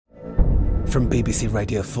From BBC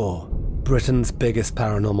Radio 4, Britain's biggest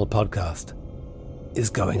paranormal podcast is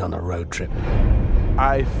going on a road trip.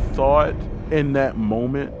 I thought in that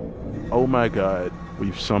moment, oh my God,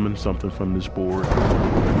 we've summoned something from this board.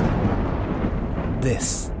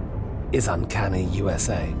 This is Uncanny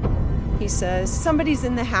USA. He says, somebody's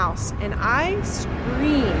in the house, and I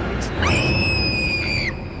screamed.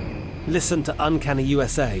 Listen to Uncanny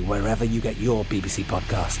USA wherever you get your BBC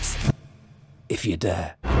podcasts, if you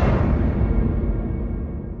dare.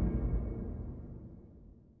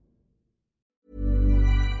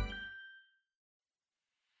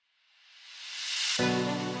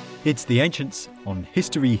 It's The Ancients on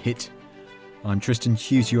History Hit. I'm Tristan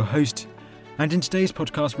Hughes, your host, and in today's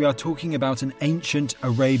podcast we are talking about an ancient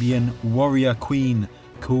Arabian warrior queen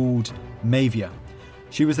called Mavia.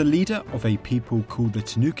 She was the leader of a people called the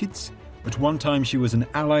Tanukhids. At one time she was an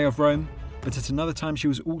ally of Rome, but at another time she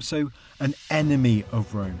was also an enemy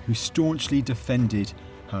of Rome who staunchly defended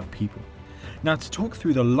her people. Now, to talk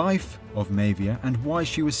through the life of Mavia and why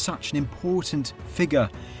she was such an important figure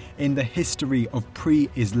in the history of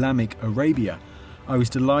pre-Islamic Arabia, I was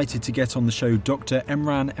delighted to get on the show Dr.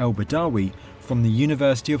 Emran El-Badawi from the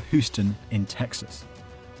University of Houston in Texas.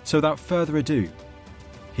 So without further ado,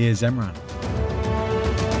 here's Emran.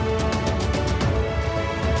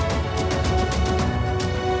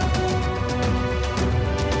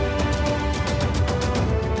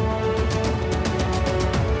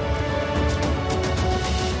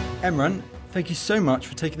 Emran, thank you so much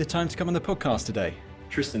for taking the time to come on the podcast today.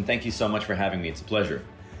 Tristan, thank you so much for having me. It's a pleasure.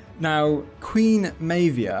 Now, Queen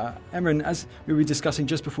Mavia, Emran, as we were discussing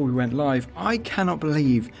just before we went live, I cannot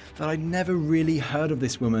believe that I'd never really heard of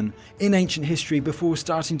this woman in ancient history before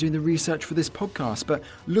starting doing the research for this podcast. But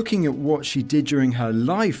looking at what she did during her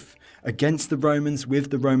life against the Romans,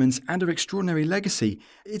 with the Romans, and her extraordinary legacy,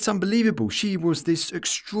 it's unbelievable. She was this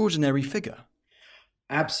extraordinary figure.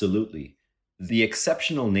 Absolutely. The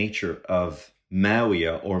exceptional nature of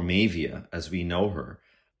Mavia, or Mavia as we know her,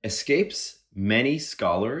 escapes many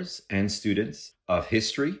scholars and students of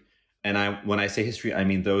history. And when I say history, I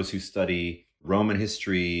mean those who study Roman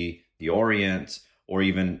history, the Orient, or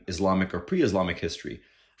even Islamic or pre-Islamic history.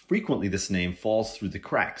 Frequently, this name falls through the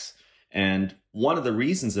cracks. And one of the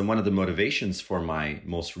reasons and one of the motivations for my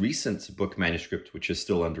most recent book manuscript, which is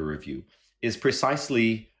still under review, is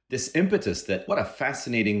precisely this impetus that what a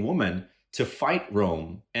fascinating woman to fight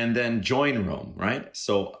Rome and then join Rome, right?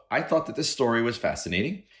 So I thought that this story was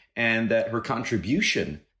fascinating and that her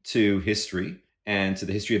contribution to history and to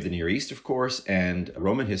the history of the Near East, of course, and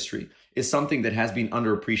Roman history is something that has been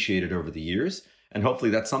underappreciated over the years. And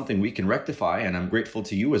hopefully that's something we can rectify. And I'm grateful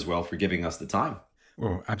to you as well for giving us the time.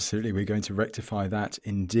 Well, absolutely. We're going to rectify that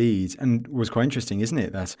indeed. And it was quite interesting, isn't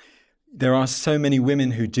it, that there are so many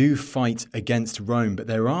women who do fight against Rome, but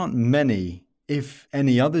there aren't many, if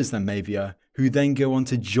any others than Mavia, who then go on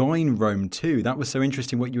to join Rome too. That was so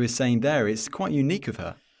interesting what you were saying there. It's quite unique of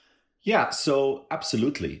her. Yeah, so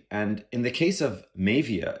absolutely. And in the case of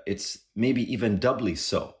Mavia, it's maybe even doubly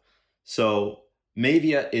so. So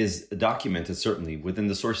Mavia is documented certainly within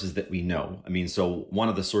the sources that we know. I mean, so one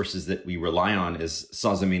of the sources that we rely on is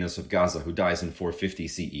Sozomenos of Gaza, who dies in 450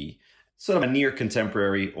 CE, sort of a near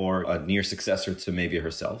contemporary or a near successor to Mavia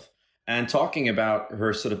herself, and talking about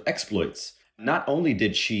her sort of exploits. Not only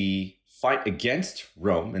did she fight against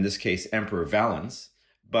Rome, in this case, Emperor Valens,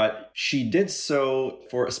 but she did so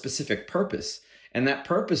for a specific purpose. And that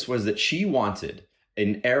purpose was that she wanted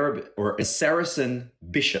an Arab or a Saracen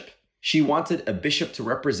bishop. She wanted a bishop to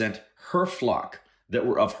represent her flock that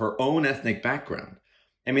were of her own ethnic background.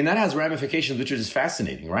 I mean, that has ramifications, which is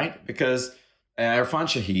fascinating, right? Because Irfan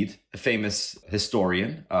Shahid, a famous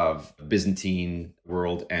historian of Byzantine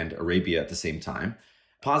world and Arabia at the same time,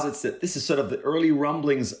 posits that this is sort of the early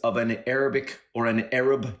rumblings of an Arabic or an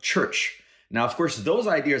Arab church. Now, of course, those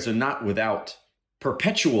ideas are not without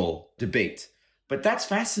perpetual debate, but that's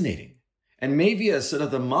fascinating. And Mavia is sort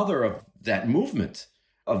of the mother of that movement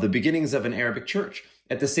of the beginnings of an Arabic church.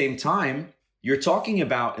 At the same time, you're talking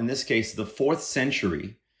about, in this case, the 4th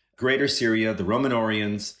century, Greater Syria, the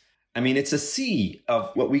Romanorians. I mean, it's a sea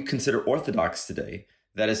of what we consider Orthodox today.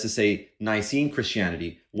 That is to say, Nicene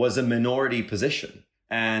Christianity was a minority position.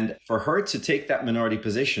 And for her to take that minority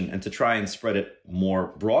position and to try and spread it more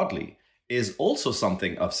broadly is also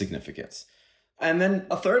something of significance. And then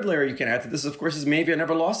a third layer you can add to this, of course, is Mavia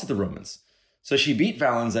never lost to the Romans. So she beat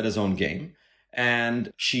Valens at his own game.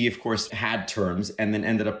 And she, of course, had terms and then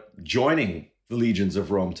ended up joining the legions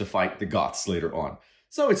of Rome to fight the Goths later on.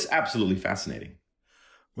 So it's absolutely fascinating.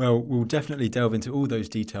 Well, we'll definitely delve into all those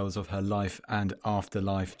details of her life and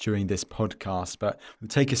afterlife during this podcast, but we'll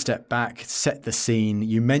take a step back, set the scene.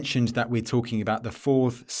 You mentioned that we're talking about the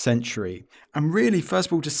 4th century. And really, first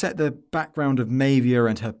of all, to set the background of Mavia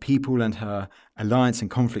and her people and her alliance and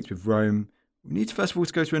conflict with Rome, we need to first of all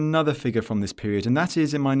to go to another figure from this period, and that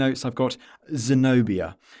is, in my notes, I've got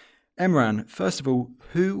Zenobia. Emran, first of all,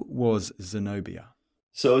 who was Zenobia?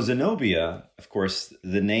 So Zenobia, of course,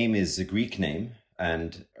 the name is a Greek name,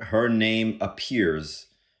 and her name appears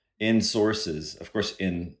in sources, of course,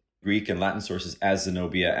 in Greek and Latin sources as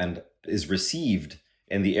Zenobia, and is received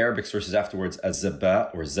in the Arabic sources afterwards as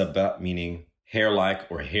Zaba or Zaba, meaning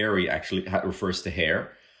hair-like or hairy, actually refers to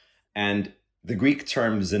hair. And the Greek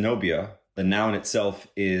term Zenobia, the noun itself,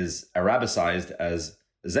 is Arabicized as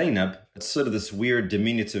Zainab. It's sort of this weird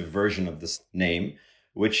diminutive version of this name,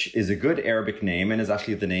 which is a good Arabic name and is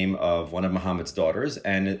actually the name of one of Muhammad's daughters,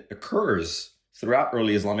 and it occurs throughout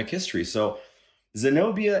early Islamic history. So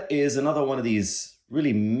Zenobia is another one of these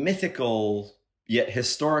really mythical yet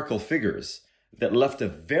historical figures that left a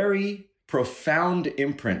very profound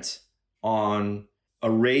imprint on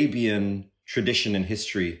Arabian tradition and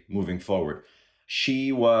history moving forward.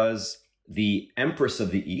 She was the Empress of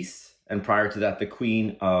the East, and prior to that, the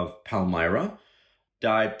Queen of Palmyra,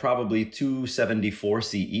 died probably 274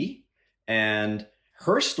 CE. And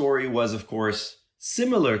her story was, of course,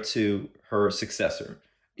 similar to her successor.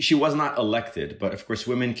 She was not elected, but of course,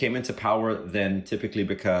 women came into power then typically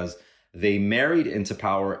because they married into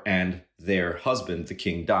power and their husband, the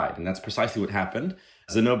king, died. And that's precisely what happened.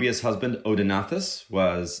 Zenobia's husband, Odenathus,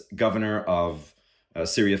 was governor of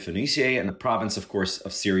Syria Phoenicia, and the province, of course,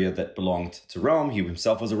 of Syria that belonged to Rome. He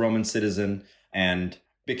himself was a Roman citizen and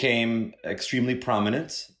became extremely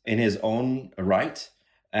prominent in his own right.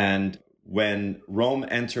 And when Rome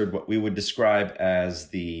entered what we would describe as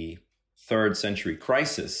the 3rd century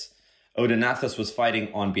crisis, Odenathus was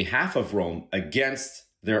fighting on behalf of Rome against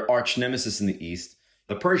their arch nemesis in the east,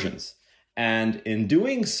 the Persians. And in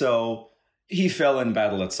doing so, he fell in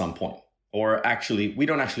battle at some point. Or actually, we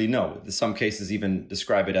don't actually know. Some cases even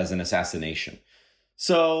describe it as an assassination.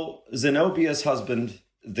 So Zenobia's husband,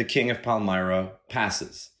 the king of Palmyra,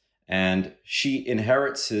 passes, and she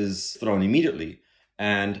inherits his throne immediately.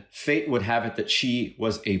 And fate would have it that she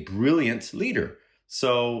was a brilliant leader.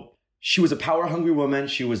 So she was a power-hungry woman.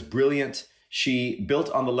 She was brilliant. She built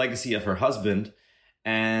on the legacy of her husband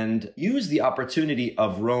and used the opportunity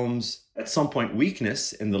of Rome's, at some point,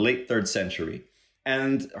 weakness in the late 3rd century.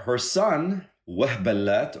 And her son,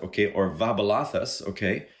 Wahballat, or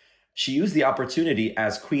Vahbalathas, she used the opportunity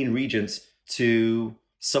as queen regent to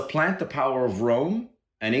supplant the power of Rome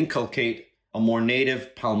and inculcate a more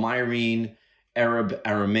native Palmyrene, Arab,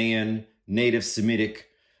 Aramaean, native Semitic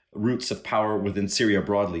roots of power within Syria,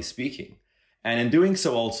 broadly speaking. And in doing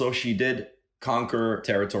so also, she did conquer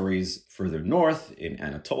territories further north in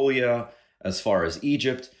Anatolia, as far as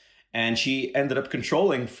Egypt. And she ended up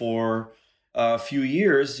controlling for a few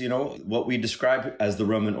years, what we describe as the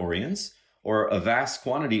Roman Orients, or a vast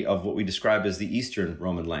quantity of what we describe as the Eastern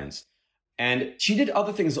Roman lands. And she did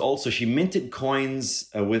other things also. She minted coins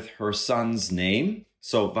with her son's name.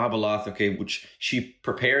 So Vahbalath, which she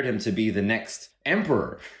prepared him to be the next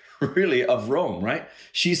emperor, really, of Rome, right?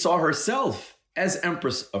 She saw herself as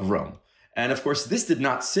Empress of Rome. And of course, this did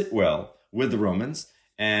not sit well with the Romans.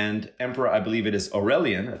 And Emperor, I believe it is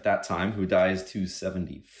Aurelian at that time, who dies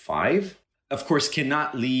 275, of course,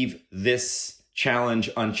 cannot leave this challenge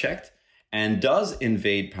unchecked and does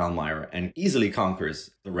invade Palmyra and easily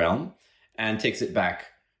conquers the realm and takes it back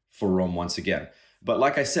for Rome once again. But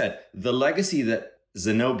like I said, the legacy that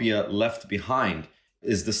Zenobia left behind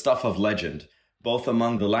is the stuff of legend, both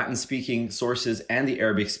among the Latin-speaking sources and the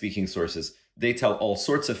Arabic-speaking sources. They tell all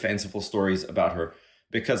sorts of fanciful stories about her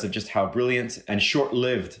because of just how brilliant and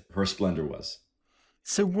short-lived her splendor was.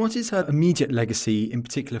 So what is her immediate legacy, in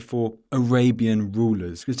particular for Arabian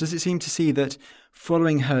rulers? Because does it seem to see that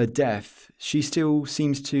following her death, she still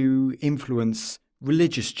seems to influence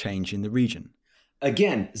religious change in the region?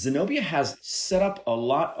 Again, Zenobia has set up a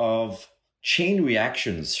lot of chain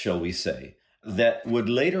reactions, shall we say, that would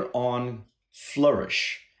later on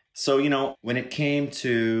flourish. So, when it came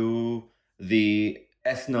to the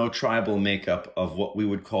ethno-tribal makeup of what we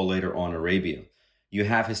would call later on Arabia, you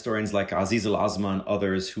have historians like Aziz al-Azma and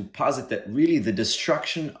others who posit that really the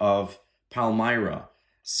destruction of Palmyra,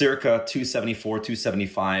 circa 274,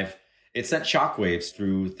 275, it sent shockwaves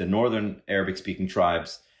through the northern Arabic-speaking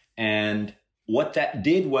tribes. And what that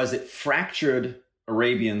did was it fractured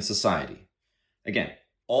Arabian society. Again,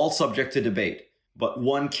 all subject to debate, but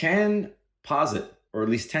one can posit, or at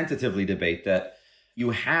least tentatively debate, that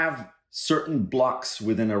you have certain blocks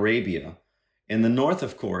within Arabia. In the north,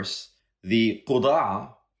 of course, the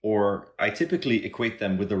Qudaa, or I typically equate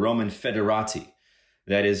them with the Roman Federati.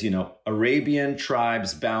 That is, Arabian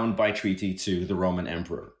tribes bound by treaty to the Roman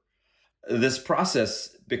emperor. This process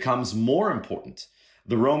becomes more important.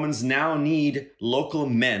 The Romans now need local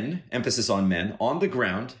men, emphasis on men, on the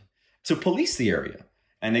ground to police the area.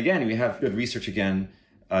 And again, we have good research again.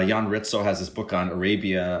 Jan Rizzo has his book on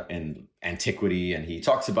Arabia and antiquity, and he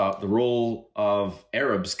talks about the role of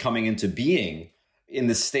Arabs coming into being in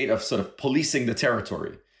this state of sort of policing the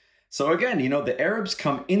territory. So again, the Arabs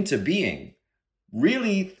come into being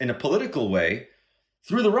really in a political way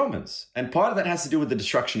through the Romans. And part of that has to do with the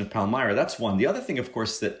destruction of Palmyra. That's one. The other thing, of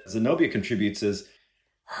course, that Zenobia contributes is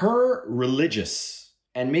her religious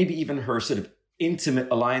and maybe even her sort of intimate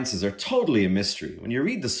alliances are totally a mystery. When you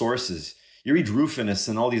read the sources, you read Rufinus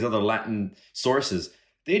and all these other Latin sources,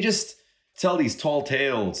 they just tell these tall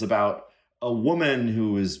tales about a woman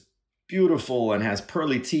who is beautiful and has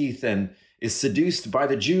pearly teeth and is seduced by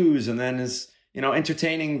the Jews and then is,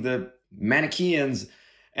 entertaining the Manichaeans.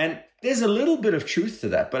 And there's a little bit of truth to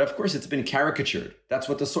that, but of course it's been caricatured. That's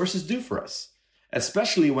what the sources do for us,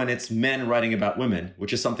 especially when it's men writing about women,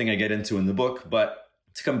 which is something I get into in the book. But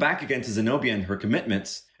to come back again to Zenobia and her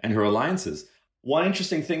commitments and her alliances, one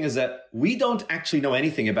interesting thing is that we don't actually know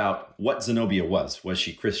anything about what Zenobia was. Was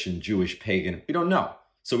she Christian, Jewish, pagan? We don't know.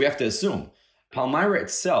 So we have to assume. Palmyra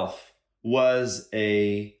itself was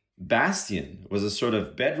a bastion, was a sort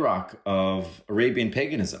of bedrock of Arabian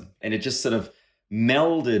paganism. And it just sort of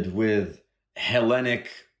melded with Hellenic,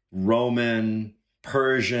 Roman,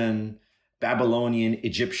 Persian, Babylonian,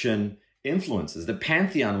 Egyptian influences. The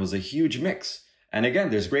pantheon was a huge mix. And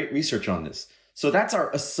again, there's great research on this. So that's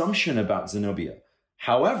our assumption about Zenobia.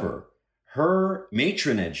 However, her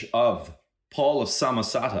matronage of Paul of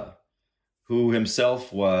Samosata, who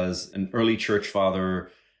himself was an early church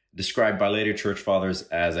father, described by later church fathers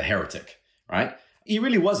as a heretic, right? He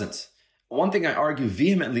really wasn't. One thing I argue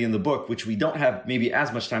vehemently in the book, which we don't have maybe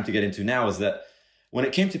as much time to get into now, is that when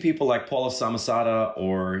it came to people like Paul of Samosata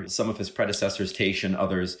or some of his predecessors, Tatian,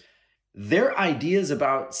 others, their ideas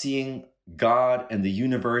about seeing God and the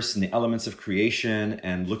universe and the elements of creation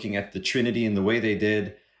and looking at the Trinity and the way they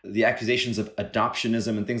did, the accusations of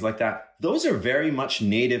adoptionism and things like that, those are very much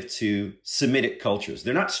native to Semitic cultures.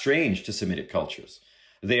 They're not strange to Semitic cultures.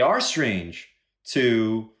 They are strange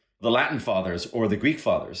to the Latin fathers or the Greek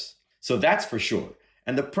fathers. So that's for sure.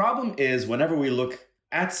 And the problem is whenever we look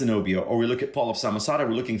at Zenobia or we look at Paul of Samosata,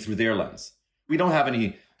 we're looking through their lens. We don't have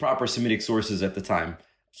any proper Semitic sources at the time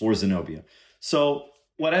for Zenobia. So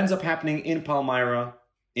what ends up happening in Palmyra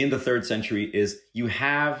in the 3rd century is you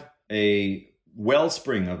have a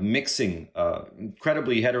wellspring of mixing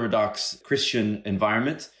incredibly heterodox Christian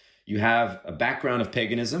environment. You have a background of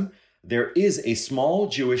paganism. There is a small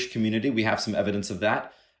Jewish community. We have some evidence of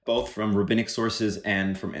that, both from rabbinic sources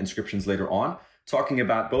and from inscriptions later on, talking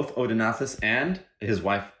about both Odenathus and his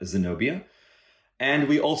wife Zenobia. And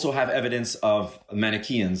we also have evidence of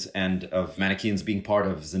Manichaeans and of Manichaeans being part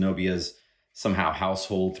of Zenobia's somehow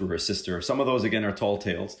household through her sister. Some of those, again, are tall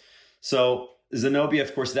tales. So Zenobia,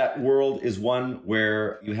 of course, that world is one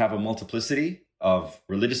where you have a multiplicity of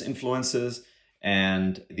religious influences,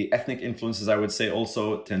 and the ethnic influences, I would say,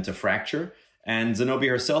 also tend to fracture. And Zenobia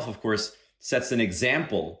herself, of course, sets an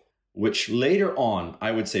example, which later on,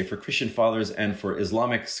 I would say, for Christian fathers and for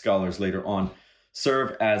Islamic scholars later on,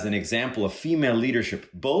 serve as an example of female leadership,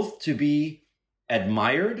 both to be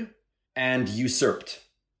admired and usurped.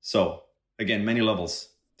 So, again, many levels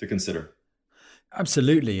to consider.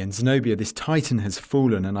 Absolutely. And Zenobia, this titan has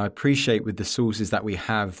fallen. And I appreciate with the sources that we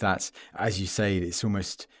have that, as you say, it's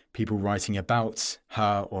almost people writing about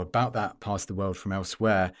her or about that part of the world from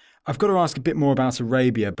elsewhere. I've got to ask a bit more about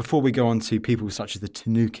Arabia before we go on to people such as the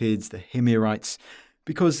Tanukhids, the Himyarites,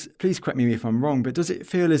 because please correct me if I'm wrong, but does it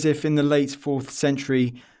feel as if in the late 4th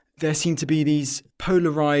century, there seem to be these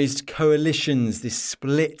polarized coalitions, this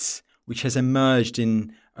split which has emerged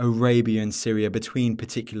in Arabia and Syria between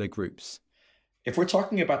particular groups? If we're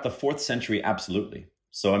talking about the 4th century, absolutely.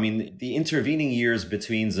 So, I mean, the intervening years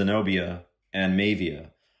between Zenobia and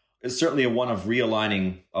Mavia is certainly one of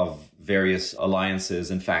realigning of various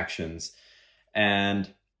alliances and factions.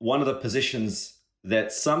 And one of the positions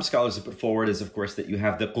that some scholars have put forward is, of course, that you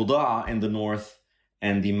have the Qudaa in the north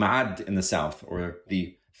and the Ma'ad in the south, or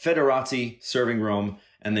the Federati serving Rome,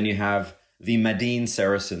 and then you have the Madine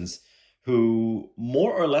Saracens, who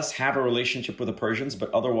more or less have a relationship with the Persians,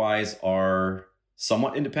 but otherwise are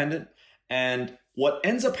somewhat independent. And what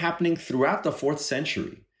ends up happening throughout the 4th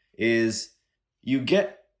century is you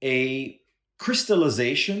get a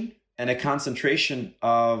crystallization and a concentration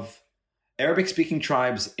of Arabic-speaking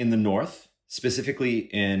tribes in the north, specifically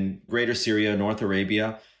in Greater Syria, North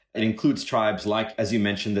Arabia. It includes tribes like, as you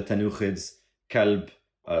mentioned, the Tanukhids, Kalb,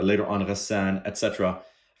 later on Ghassan, etc.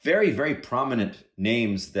 Very, very prominent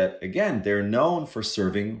names that, again, they're known for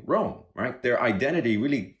serving Rome, right? Their identity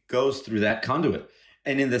really goes through that conduit.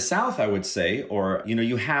 And in the south, I would say,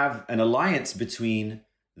 you have an alliance between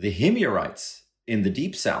the Himyarites in the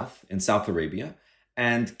deep south, in South Arabia,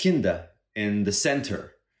 and Kinda in the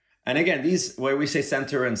center. And again, these, where we say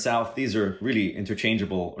center and south, these are really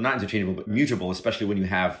interchangeable, or not interchangeable, but mutable, especially when you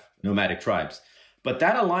have nomadic tribes. But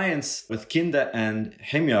that alliance with Kinda and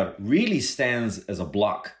Himyar really stands as a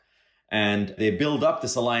block. And they build up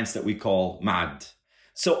this alliance that we call Ma'ad.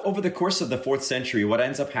 So over the course of the 4th century, what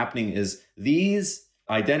ends up happening is these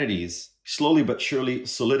identities slowly but surely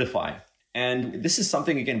solidify. And this is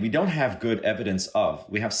something, again, we don't have good evidence of.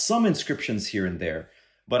 We have some inscriptions here and there.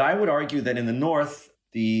 But I would argue that in the north,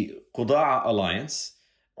 the Qudaa alliance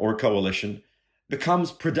or coalition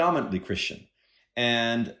becomes predominantly Christian.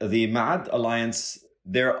 And the Ma'ad alliance,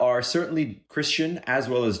 there are certainly Christian as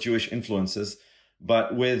well as Jewish influences,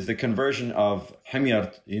 but with the conversion of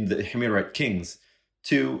Himyar, the Himyarite kings,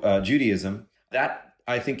 to Judaism, that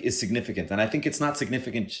I think is significant. And I think it's not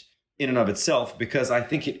significant in and of itself, because I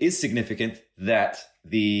think it is significant that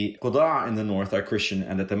the Qudaa in the north are Christian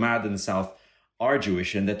and that the Ma'ad in the south are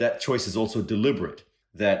Jewish, and that choice is also deliberate.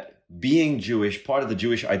 That being Jewish, part of the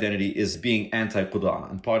Jewish identity is being anti-Qudaa,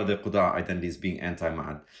 and part of the Qudaa identity is being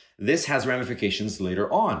anti-Ma'ad. This has ramifications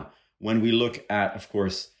later on when we look at, of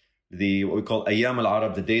course, what we call Ayyam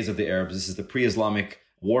al-Arab, the days of the Arabs. This is the pre-Islamic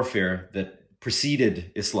warfare that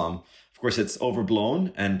preceded Islam. Of course, it's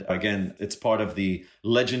overblown, and again, it's part of the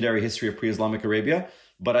legendary history of pre-Islamic Arabia.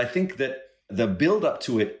 But I think that the build-up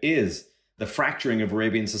to it is the fracturing of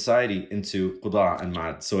Arabian society into Qudaa and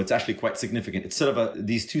Ma'ad. So it's actually quite significant. It's sort of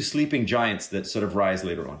these two sleeping giants that sort of rise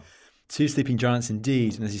later on. Two sleeping giants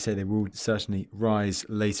indeed. And as you say, they will certainly rise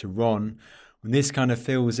later on. And this kind of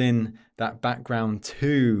fills in that background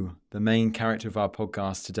to the main character of our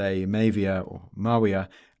podcast today, Mavia or Mavia.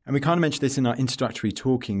 And we kind of mentioned this in our introductory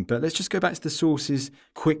talking, but let's just go back to the sources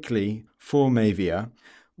quickly for Mavia.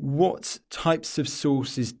 What types of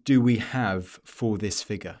sources do we have for this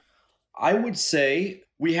figure? I would say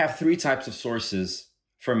we have 3 types of sources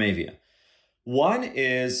for Mavia. One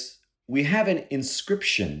is we have an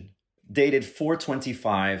inscription dated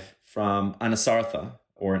 425 from Anasartha,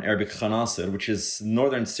 or in Arabic Khanasir, which is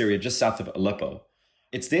northern Syria, just south of Aleppo.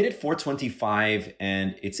 It's dated 425,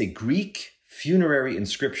 and it's a Greek funerary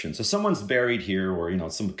inscription. So someone's buried here, or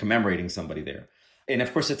some commemorating somebody there. And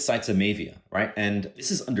of course, it cites a Mavia, right? And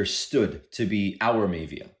this is understood to be our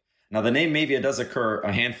Mavia. Now, the name Mavia does occur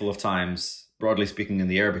a handful of times, broadly speaking, in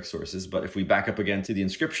the Arabic sources. But if we back up again to the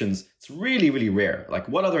inscriptions, it's really, really rare. Like,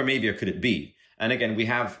 what other Mavia could it be? And again, we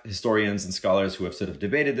have historians and scholars who have sort of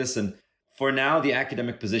debated this. And for now, the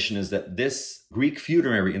academic position is that this Greek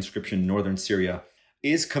funerary inscription in northern Syria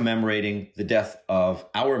is commemorating the death of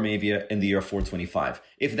our Mavia in the year 425.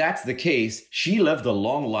 If that's the case, she lived a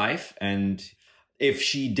long life. And if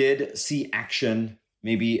she did see action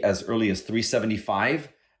maybe as early as 375,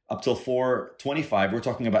 up till 425, we're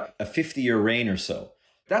talking about a 50-year reign or so.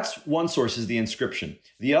 That's one source, is the inscription.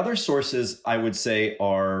 The other sources, I would say,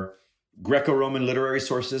 are Greco-Roman literary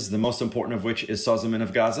sources, the most important of which is Sozomen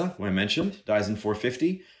of Gaza, who I mentioned, dies in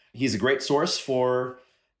 450. He's a great source for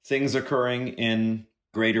things occurring in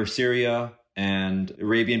Greater Syria and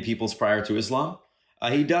Arabian peoples prior to Islam.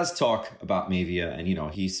 He does talk about Mavia, and,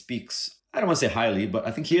 he speaks, I don't want to say highly, but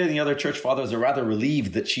I think he and the other church fathers are rather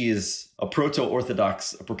relieved that she is a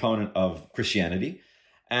proto-Orthodox proponent of Christianity.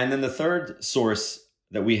 And then the third source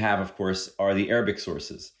that we have, of course, are the Arabic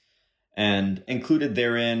sources. And included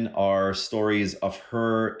therein are stories of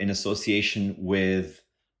her in association with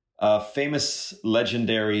a famous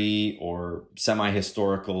legendary or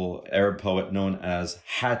semi-historical Arab poet known as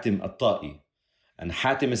Hatim al-Ta'i. And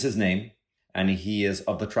Hatim is his name. And he is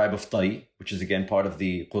of the tribe of Tai, which is again part of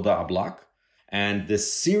the Qudaa bloc. And the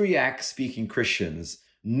Syriac-speaking Christians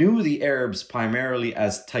knew the Arabs primarily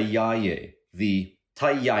as Tayyaye, the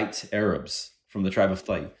Tayyite Arabs from the tribe of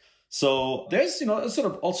Tai. So there's, sort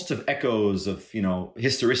of all sorts of echoes of,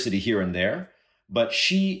 historicity here and there. But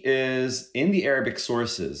she is, in the Arabic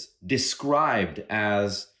sources, described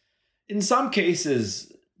as, in some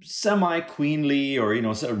cases, semi-queenly or,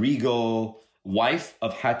 a regal wife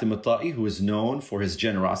of Hatim al-Ta'i, who is known for his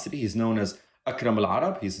generosity. He's known as Akram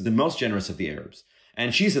al-Arab. He's the most generous of the Arabs.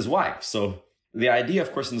 And she's his wife. So the idea,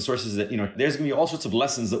 of course, in the sources is that, there's going to be all sorts of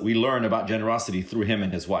lessons that we learn about generosity through him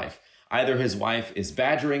and his wife. Either his wife is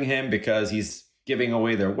badgering him because he's giving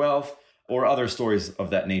away their wealth, or other stories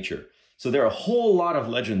of that nature. So there are a whole lot of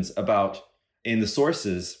legends about, in the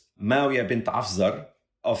sources, Mavia bint Afzar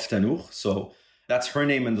of Tanukh. So that's her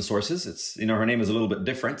name in the sources. It's, her name is a little bit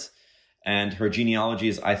different. And her genealogy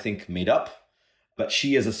is, I think, made up. But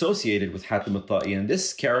she is associated with Hatim al-Ta'i. And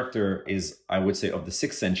this character is, I would say, of the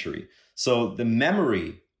 6th century. So the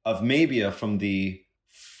memory of Mavia from the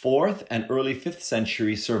 4th and early 5th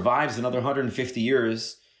century survives another 150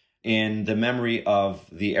 years in the memory of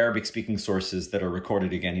the Arabic-speaking sources that are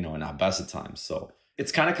recorded again, in Abbasid times. So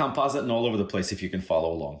it's kind of composite and all over the place if you can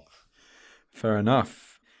follow along. Fair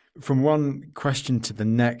enough. From one question to the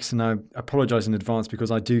next, and I apologize in advance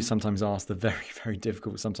because I do sometimes ask the very, very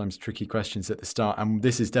difficult, sometimes tricky questions at the start. And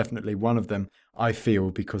this is definitely one of them, I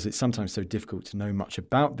feel, because it's sometimes so difficult to know much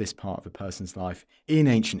about this part of a person's life in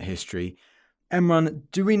ancient history. Emran,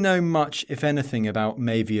 do we know much, if anything, about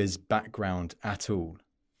Mavia's background at all?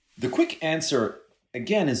 The quick answer,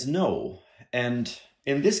 again, is no. And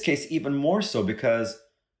in this case, even more so, because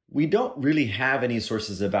we don't really have any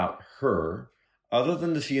sources about her other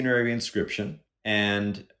than the funerary inscription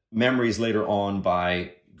and memories later on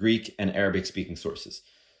by Greek and Arabic-speaking sources.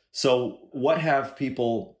 So what have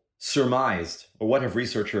people surmised, or what have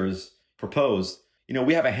researchers proposed?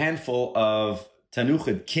 We have a handful of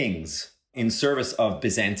Tanukhid kings in service of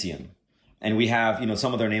Byzantium. And we have,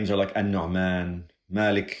 some of their names are like An-Nu'man,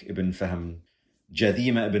 Malik ibn Fahm,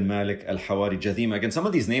 Jathima ibn Malik, Al-Hawari Jathima. Again, some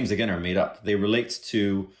of these names, again, are made up. They relate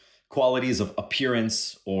to qualities of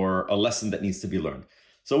appearance or a lesson that needs to be learned.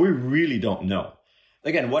 So we really don't know.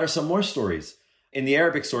 Again, what are some more stories? In the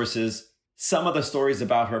Arabic sources, some of the stories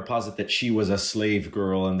about her posit that she was a slave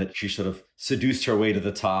girl and that she sort of seduced her way to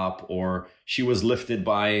the top, or she was lifted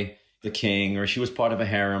by the king, or she was part of a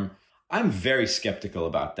harem. I'm very skeptical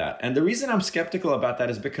about that. And the reason I'm skeptical about that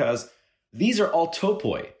is because these are all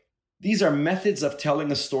topoi. These are methods of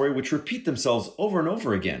telling a story which repeat themselves over and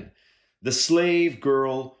over again. The slave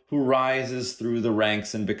girl who rises through the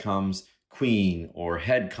ranks and becomes queen or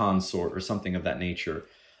head consort or something of that nature.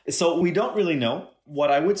 So we don't really know.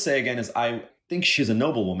 What I would say again is I think she's a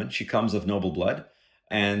noble woman. She comes of noble blood.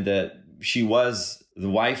 And she was the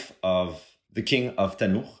wife of the king of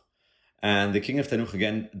Tanukh. And the king of Tanukh,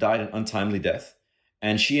 again, died an untimely death.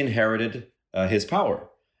 And she inherited his power.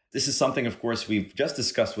 This is something, of course, we've just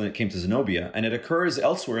discussed when it came to Zenobia. And it occurs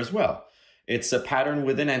elsewhere as well. It's a pattern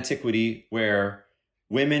within antiquity where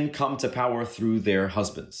women come to power through their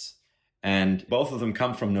husbands. And both of them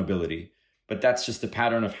come from nobility. But that's just a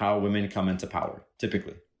pattern of how women come into power,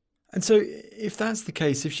 typically. And so if that's the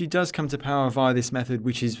case, if she does come to power via this method,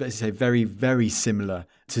 which is, let's say, very, very similar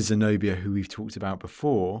to Zenobia, who we've talked about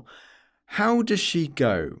before, how does she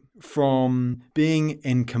go from being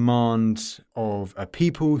in command of a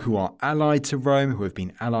people who are allied to Rome, who have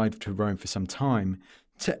been allied to Rome for some time,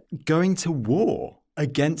 to going to war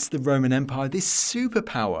against the Roman Empire, this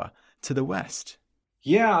superpower to the West?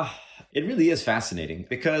 Yeah, it really is fascinating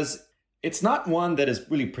because it's not one that is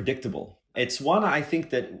really predictable. It's one, I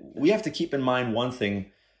think, that we have to keep in mind one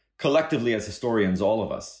thing collectively as historians, all of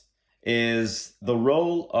us, is the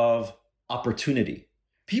role of opportunity.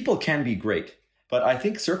 People can be great, but I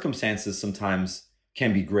think circumstances sometimes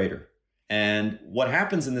can be greater. And what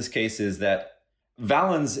happens in this case is that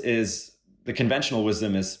Valens is, the conventional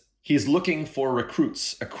wisdom is, he's looking for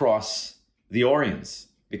recruits across the Orients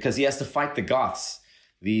because he has to fight the Goths,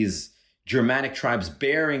 these Germanic tribes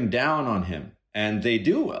bearing down on him. And they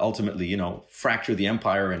do ultimately, fracture the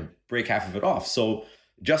empire and break half of it off. So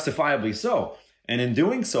justifiably so. And in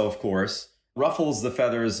doing so, of course, ruffles the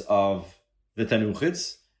feathers of the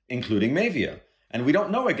Tanukhids, including Mavia. And we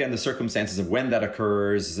don't know, again, the circumstances of when that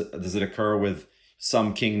occurs. Does it occur with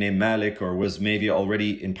some king named Malik, or was Mavia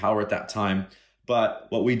already in power at that time? But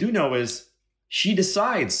what we do know is she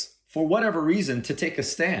decides, for whatever reason, to take a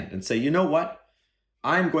stand and say, you know what?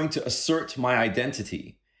 I'm going to assert my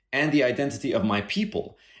identity and the identity of my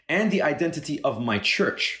people and the identity of my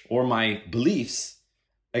church or my beliefs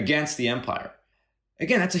against the empire.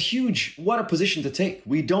 Again, that's what a position to take.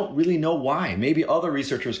 We don't really know why. Maybe other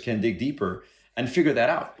researchers can dig deeper and figure that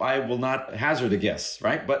out. I will not hazard a guess,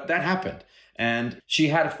 right? But that happened. And she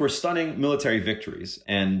had, of course, stunning military victories.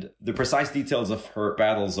 And the precise details of her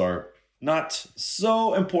battles are not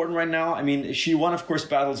so important right now. I mean, she won, of course,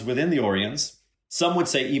 battles within the Orients. Some would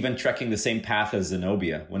say even trekking the same path as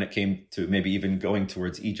Zenobia when it came to maybe even going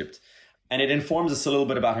towards Egypt. And it informs us a little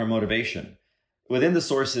bit about her motivation. Within the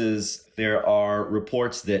sources, there are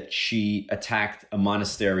reports that she attacked a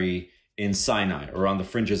monastery in Sinai, around the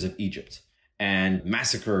fringes of Egypt, and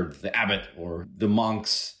massacred the abbot or the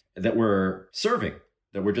monks that were serving,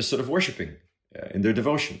 that were just sort of worshiping in their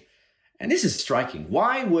devotion. And this is striking.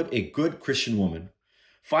 Why would a good Christian woman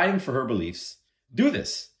fighting for her beliefs, do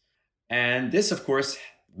this? And this, of course,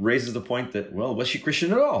 raises the point that, well, was she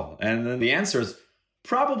Christian at all? And then the answer is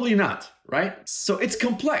probably not, right? So it's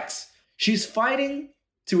complex. She's fighting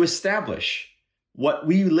to establish what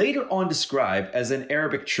we later on describe as an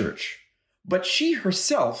Arabic church. But she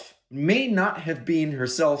herself may not have been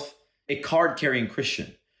herself a card-carrying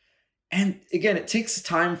Christian. And again, it takes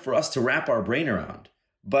time for us to wrap our brain around.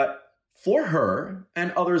 But for her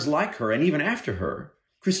and others like her, and even after her,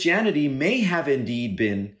 Christianity may have indeed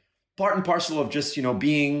been part and parcel of just,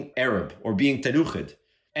 being Arab or being Tanukhid,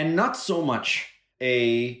 and not so much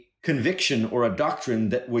a conviction or a doctrine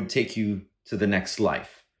that would take you to the next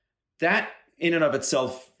life. That in and of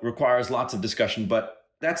itself requires lots of discussion, but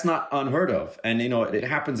that's not unheard of. And, it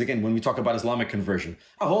happens again when we talk about Islamic conversion.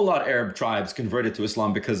 A whole lot of Arab tribes converted to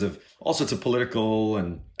Islam because of all sorts of political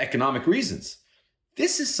and economic reasons.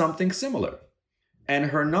 This is something similar. And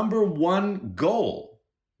her number one goal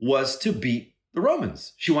was to beat the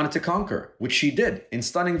Romans. She wanted to conquer, which she did in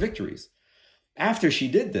stunning victories. After she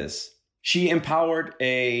did this, she empowered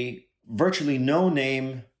a virtually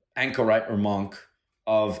no-name anchorite or monk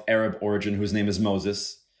of Arab origin whose name is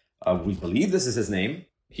Moses. We believe this is his name.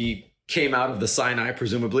 He came out of the Sinai,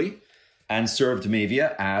 presumably, and served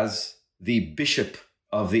Mavia as the bishop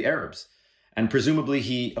of the Arabs. And presumably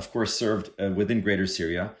he, of course, served within Greater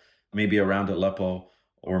Syria, maybe around Aleppo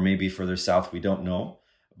or maybe further south, we don't know.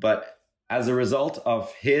 But as a result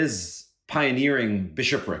of his pioneering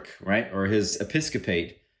bishopric, right, or his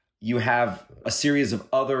episcopate, you have a series of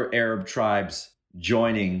other Arab tribes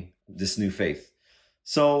joining this new faith.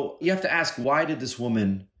 So you have to ask, why did this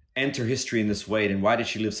woman enter history in this way, and why did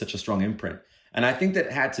she leave such a strong imprint? And I think that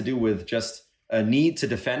it had to do with just a need to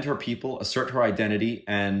defend her people, assert her identity,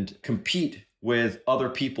 and compete with other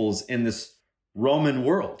peoples in this Roman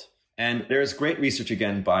world. And there's great research,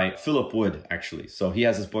 again, by Philip Wood, actually. So he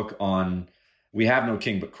has his book on We Have No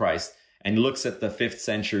King But Christ, and he looks at the 5th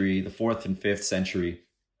century, the 4th and 5th century,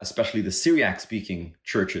 especially the Syriac-speaking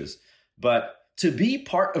churches. But to be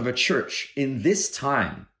part of a church in this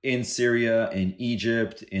time, in Syria, in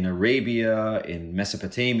Egypt, in Arabia, in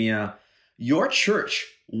Mesopotamia, your church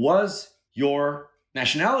was your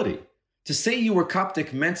nationality. To say you were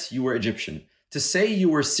Coptic meant you were Egyptian. To say you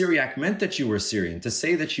were Syriac meant that you were Syrian. To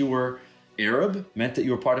say that you were Arab meant that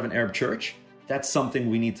you were part of an Arab church. That's something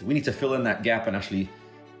we need to fill in that gap and actually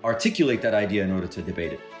articulate that idea in order to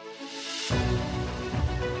debate it.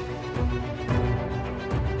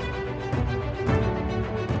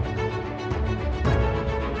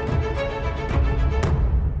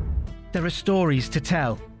 There are stories to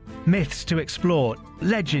tell, myths to explore,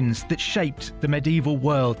 legends that shaped the medieval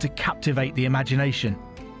world to captivate the imagination.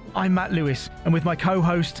 I'm Matt Lewis, and with my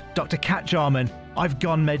co-host, Dr. Kat Jarman, I've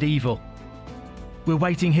gone medieval. We're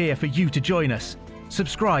waiting here for you to join us.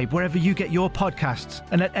 Subscribe wherever you get your podcasts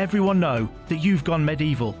and let everyone know that you've gone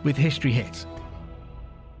medieval with History Hit.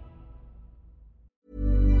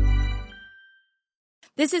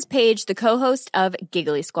 This is Paige, the co-host of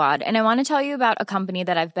Giggly Squad, and I want to tell you about a company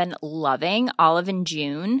that I've been loving, Olive &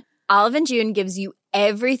 June. Olive & June gives you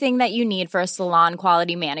everything that you need for a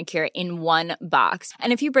salon-quality manicure in one box.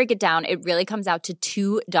 And if you break it down, it really comes out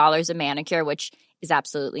to $2 a manicure, which is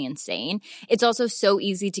absolutely insane. It's also so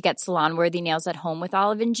easy to get salon-worthy nails at home with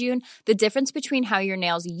Olive & June. The difference between how your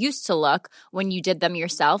nails used to look when you did them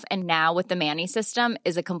yourself and now with the Mani system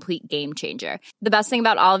is a complete game changer. The best thing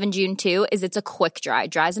about Olive & June, too, is it's a quick dry.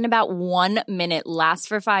 Dries in about 1 minute, lasts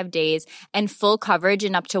for 5 days, and full coverage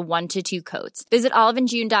in up to 1 to 2 coats. Visit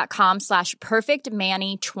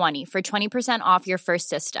oliveandjune.com/perfectmani20 for 20% off your first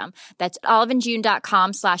system. That's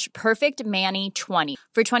oliveandjune.com/perfectmani20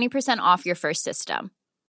 for 20% off your first system.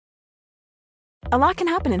 A lot can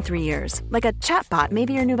happen in 3 years, like a chatbot may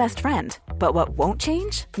be your new best friend. But what won't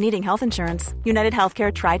change? Needing health insurance. United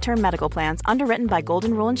Healthcare Tri-Term Medical Plans, underwritten by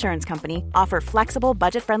Golden Rule Insurance Company, offer flexible,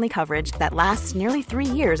 budget-friendly coverage that lasts nearly 3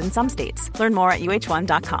 years in some states. Learn more at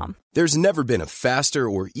uh1.com. There's never been a faster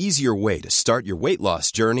or easier way to start your weight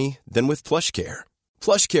loss journey than with PlushCare.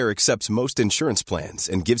 PlushCare accepts most insurance plans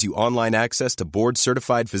and gives you online access to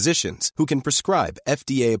board-certified physicians who can prescribe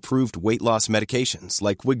FDA-approved weight loss medications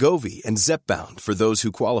like Wegovy and Zepbound for those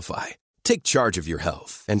who qualify. Take charge of your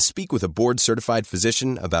health and speak with a board-certified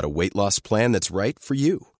physician about a weight loss plan that's right for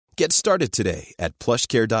you. Get started today at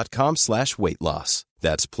plushcare.com/weight-loss.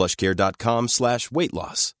 That's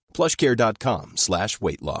plushcare.com/weight-loss.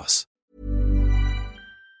 plushcare.com/weight-loss.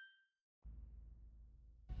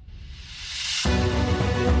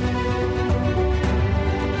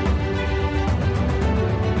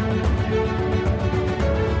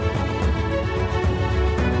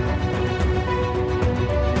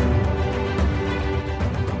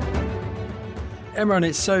 Emran,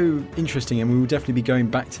 it's so interesting, and we will definitely be going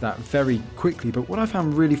back to that very quickly. But what I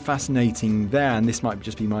found really fascinating there, and this might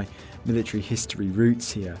just be my military history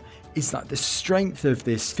roots here, is that the strength of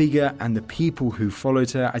this figure and the people who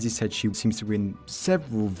followed her. As you said, she seems to win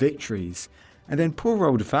several victories. And then poor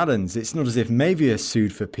old Valens, it's not as if Mavia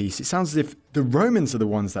sued for peace. It sounds as if the Romans are the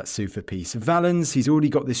ones that sue for peace. Valens, he's already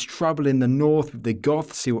got this trouble in the north with the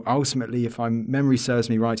Goths. He'll ultimately, if my memory serves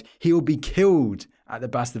me right, he'll be killed at the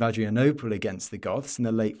Battle of Adrianople against the Goths in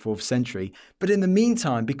the late 4th century. But in the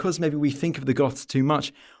meantime, because maybe we think of the Goths too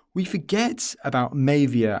much, we forget about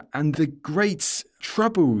Mavia and the great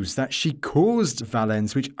troubles that she caused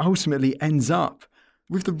Valens, which ultimately ends up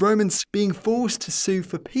with the Romans being forced to sue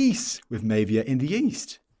for peace with Mavia in the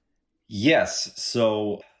east. Yes,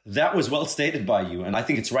 so that was well stated by you, and I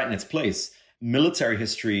think it's right in its place. Military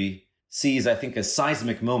history sees, I think, a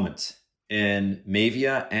seismic moment in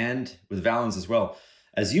Mavia and with Valens as well.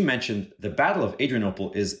 As you mentioned, the Battle of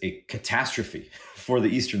Adrianople is a catastrophe for the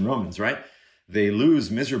Eastern Romans, right? They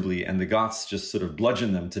lose miserably, and the Goths just sort of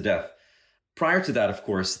bludgeon them to death. Prior to that, of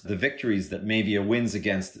course, the victories that Mavia wins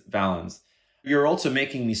against Valens, you're also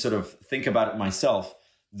making me sort of think about it myself.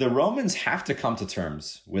 The Romans have to come to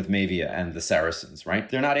terms with Mavia and the Saracens, right?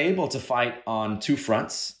 They're not able to fight on two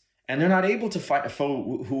fronts, and they're not able to fight a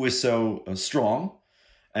foe who is so strong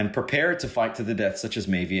and prepared to fight to the death, such as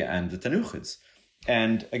Mavia and the Tanukhids.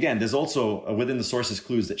 And again, there's also within the sources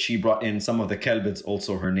clues that she brought in some of the Kelbids,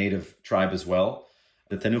 also her native tribe as well.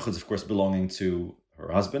 The Tanukhids, of course, belonging to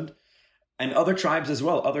her husband. And other tribes as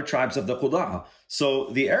well, other tribes of the Qudaa. So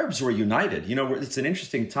the Arabs were united. You know, it's an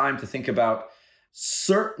interesting time to think about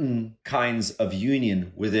certain kinds of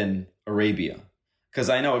union within Arabia. Because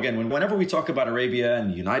I know, again, whenever we talk about Arabia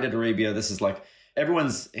and united Arabia, this is like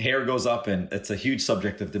everyone's hair goes up and it's a huge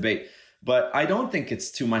subject of debate. But I don't think it's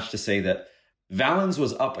too much to say that Valens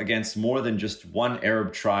was up against more than just one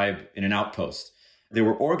Arab tribe in an outpost. They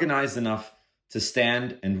were organized enough to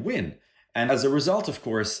stand and win. And as a result, of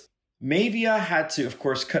course, Mavia had to, of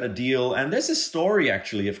course, cut a deal. And there's a story,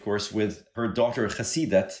 actually, of course, with her daughter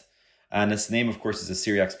Chasidat. And its name, of course, is a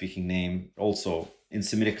Syriac-speaking name. Also, in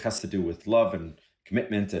Semitic, has to do with love and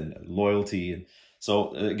commitment and loyalty. And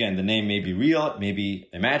so, again, the name may be real, it may be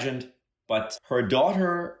imagined. But her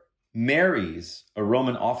daughter marries a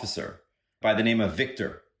Roman officer by the name of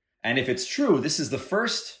Victor. And if it's true, this is the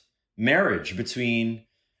first marriage between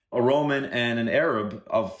a Roman and an Arab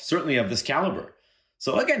certainly of this caliber.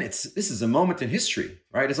 So again, this is a moment in history,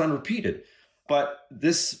 right? It's unrepeated. But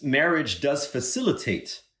this marriage does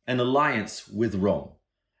facilitate an alliance with Rome.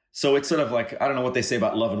 So it's sort of like, I don't know what they say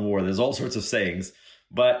about love and war. There's all sorts of sayings.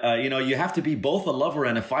 But, you have to be both a lover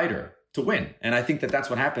and a fighter to win. And I think that that's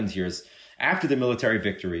what happened here is after the military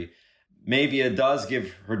victory, Mavia does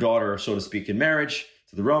give her daughter, so to speak, in marriage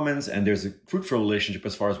to the Romans. And there's a fruitful relationship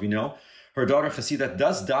as far as we know. Her daughter Chasidat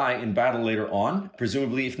does die in battle later on,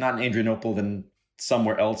 presumably, if not in Adrianople, then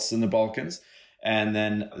somewhere else in the Balkans. And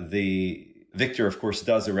then the victor, of course,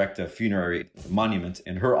 does erect a funerary monument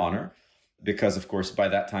in her honor because, of course, by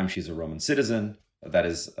that time, she's a Roman citizen. That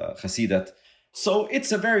is Chasidat. So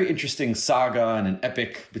it's a very interesting saga and an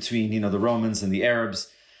epic between, the Romans and the Arabs.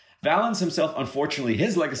 Valens himself, unfortunately,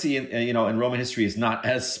 his legacy in Roman history is not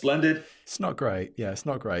as splendid. It's not great. Yeah, it's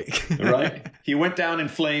not great. Right? He went down in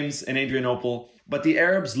flames in Adrianople, but the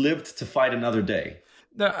Arabs lived to fight another day.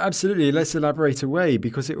 No, absolutely. Let's elaborate away,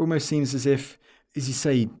 because it almost seems as if, as you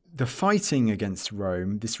say, the fighting against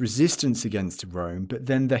Rome, this resistance against Rome, but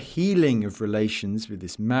then the healing of relations with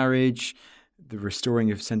this marriage, the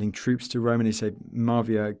restoring of sending troops to Rome, and you say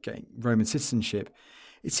Mavia getting Roman citizenship,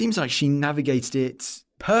 it seems like she navigated it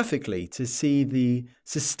perfectly to see the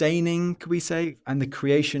sustaining, could we say, and the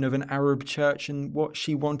creation of an Arab church and what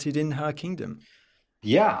she wanted in her kingdom.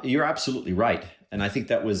 Yeah, you're absolutely right. And I think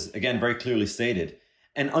that was, again, very clearly stated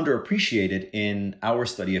and underappreciated in our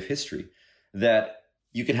study of history, that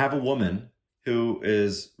you can have a woman who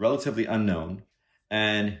is relatively unknown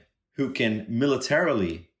and who can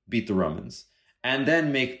militarily beat the Romans and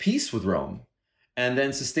then make peace with Rome and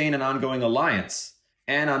then sustain an ongoing alliance.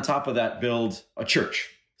 And on top of that, build a church.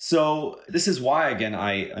 So this is why, again,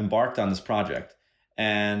 I embarked on this project.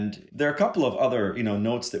 And there are a couple of other,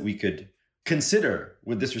 notes that we could consider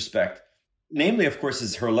with this respect. Namely, of course,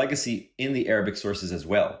 is her legacy in the Arabic sources as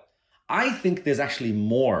well. I think there's actually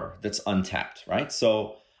more that's untapped, right?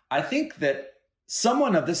 So I think that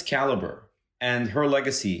someone of this caliber and her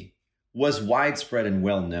legacy was widespread and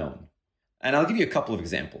well known. And I'll give you a couple of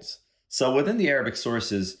examples. So within the Arabic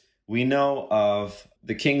sources, we know of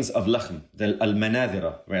the kings of Lakhm, the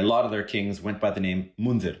Al-Manadhira, where a lot of their kings went by the name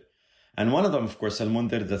Mundhir. And one of them, of course,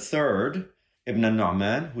 Al-Mundhir III, ibn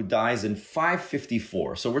al-Nu'man, who dies in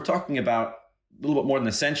 554. So we're talking about a little bit more than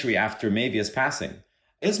a century after Mavia's passing.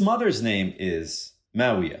 His mother's name is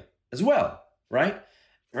Mavia as well, right?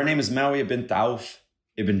 Her name is Mavia bint Auf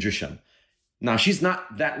ibn Jusham. Now, she's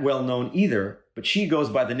not that well known either, but she goes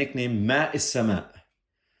by the nickname Ma'is Sama.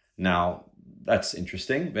 Now, that's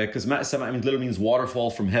interesting because Ma'is Sama literally means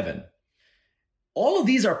waterfall from heaven. All of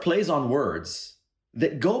these are plays on words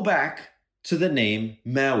that go back to the name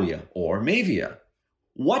Mavia or Mavia.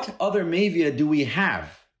 What other Mavia do we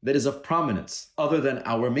have that is of prominence other than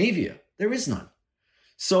our Mavia? There is none.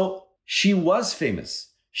 So she was famous.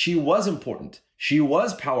 She was important. She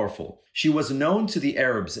was powerful. She was known to the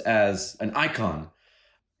Arabs as an icon.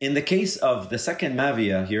 In the case of the second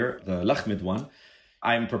Mavia here, the Lakhmid one,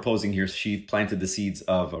 I'm proposing here she planted the seeds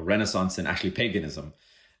of a renaissance and actually paganism.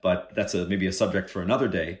 But that's maybe a subject for another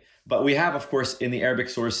day. But we have, of course, in the Arabic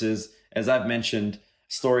sources, as I've mentioned,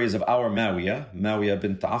 stories of our Mavia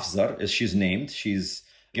bint Afzar, as she's named. She's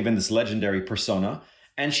given this legendary persona.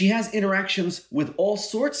 And she has interactions with all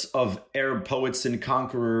sorts of Arab poets and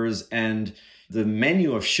conquerors and the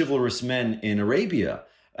menu of chivalrous men in Arabia.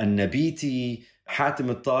 An-Nabiti, Hatim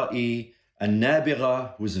al-Ta'i,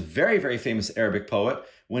 An-Nabigha, who's a very, very famous Arabic poet.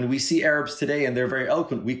 When we see Arabs today and they're very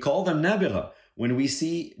eloquent, we call them Nabigha. When we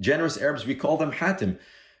see generous Arabs, we call them Hatim.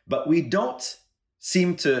 But we don't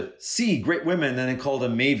seem to see great women and then call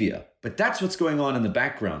them Mavia. But that's what's going on in the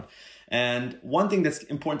background. And one thing that's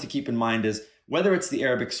important to keep in mind is whether it's the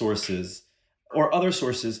Arabic sources or other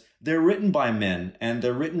sources, they're written by men and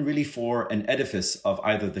they're written really for an edifice of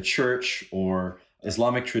either the church or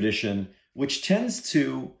Islamic tradition, which tends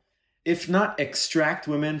to, if not extract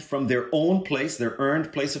women from their own place, their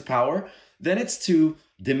earned place of power, then it's to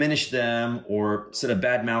diminish them or sort of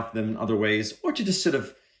badmouth them in other ways, or to just sort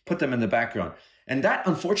of put them in the background. And that,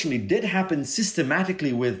 unfortunately, did happen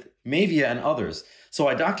systematically with Mavia and others. So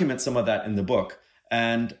I document some of that in the book.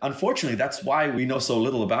 And unfortunately, that's why we know so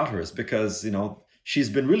little about her, is because, she's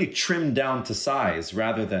been really trimmed down to size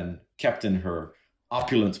rather than kept in her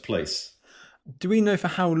opulent place. Do we know for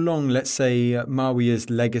how long, let's say, Mawiya's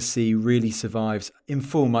legacy really survives? In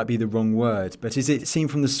full might be the wrong word, but is it seen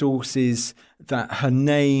from the sources that her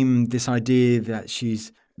name, this idea that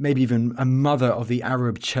she's maybe even a mother of the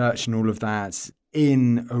Arab church and all of that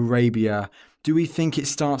in Arabia, do we think it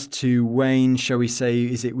starts to wane, shall we say?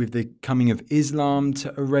 Is it with the coming of Islam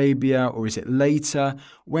to Arabia, or is it later?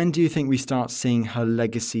 When do you think we start seeing her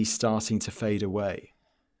legacy starting to fade away?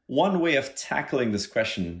 One way of tackling this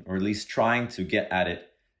question, or at least trying to get at it,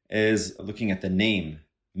 is looking at the name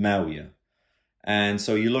Mavia. And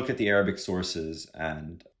so you look at the Arabic sources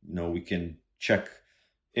and, we can check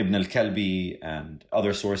Ibn al-Kalbi and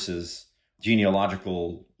other sources,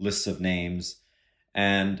 genealogical lists of names.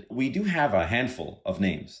 And we do have a handful of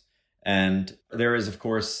names. And there is, of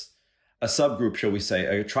course, a subgroup, shall we say,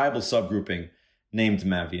 a tribal subgrouping named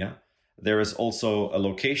Mavia. There is also a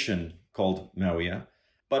location called Mavia.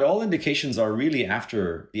 But all indications are really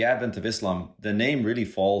after the advent of Islam, the name really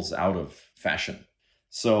falls out of fashion.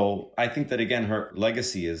 So I think that, again, her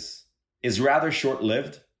legacy is rather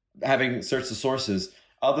short-lived. Having searched the sources,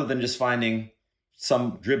 other than just finding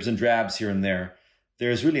some dribs and drabs here and there,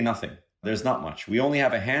 there's really nothing. There's not much. We only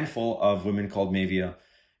have a handful of women called Mavia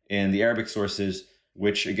in the Arabic sources,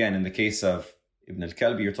 which, again, in the case of Ibn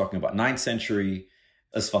al-Kalbi, you're talking about 9th century,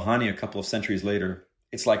 Isfahani a couple of centuries later.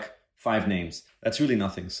 It's like 5 names. That's really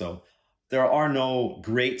nothing. So there are no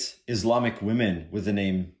great Islamic women with the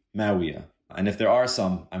name Mavia. And if there are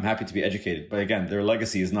some, I'm happy to be educated. But again, their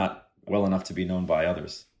legacy is not well enough to be known by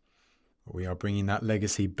others. We are bringing that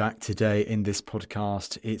legacy back today in this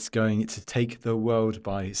podcast. It's going to take the world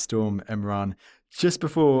by storm, Emran. Just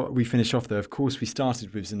before we finish off, though, of course, we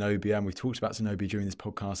started with Zenobia, and we've talked about Zenobia during this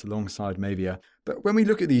podcast alongside Mavia. But when we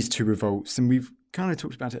look at these two revolts, and we've kind of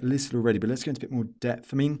talked about it a little already, but let's go into a bit more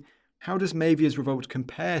depth. I mean, how does Mavia's revolt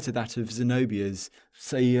compare to that of Zenobia's,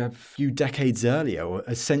 say, a few decades earlier or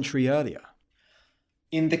a century earlier?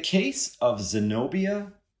 In the case of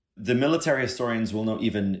Zenobia, the military historians will know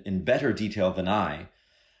even in better detail than I,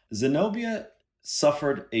 Zenobia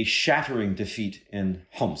suffered a shattering defeat in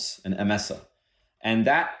Homs, in Emesa. And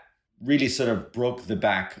that really sort of broke the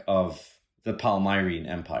back of the Palmyrene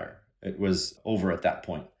Empire. It was over at that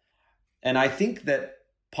point. And I think that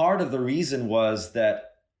part of the reason was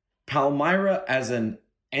that Palmyra as an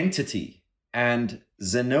entity and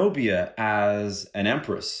Zenobia as an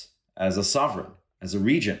empress, as a sovereign, as a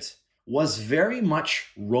regent, was very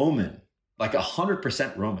much Roman, like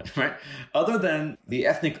 100% Roman, right? Other than the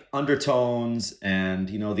ethnic undertones and,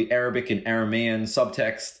 the Arabic and Aramaean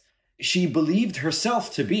subtext, she believed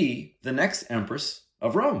herself to be the next empress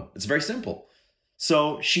of Rome. It's very simple.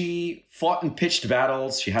 So she fought in pitched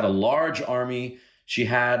battles. She had a large army. She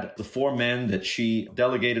had the 4 men that she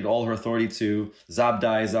delegated all her authority to,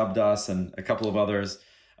 Zabdai, Zabdas, and a couple of others.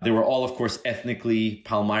 They were all, of course, ethnically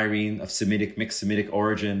Palmyrene, of mixed Semitic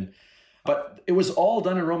origin. But it was all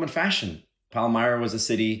done in Roman fashion. Palmyra was a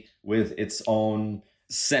city with its own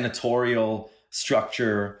senatorial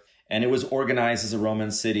structure, and it was organized as a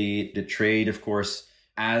Roman city. It did trade, of course,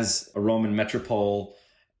 as a Roman metropole.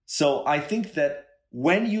 So I think that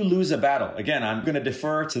when you lose a battle, again, I'm going to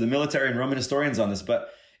defer to the military and Roman historians on this,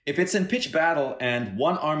 but if it's in pitched battle and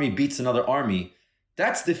one army beats another army,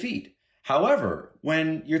 that's defeat. However,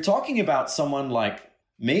 when you're talking about someone like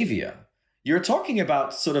Mavia, you're talking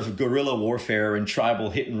about sort of guerrilla warfare and tribal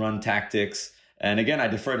hit and run tactics. And again, I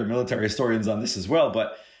defer to military historians on this as well,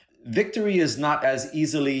 but victory is not as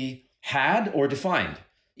easily had or defined.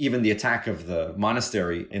 Even the attack of the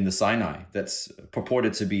monastery in the Sinai that's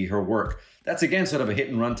purported to be her work, that's again sort of a hit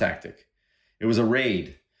and run tactic. It was a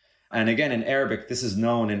raid. And again, in Arabic, this is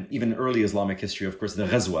known in even early Islamic history, of course, the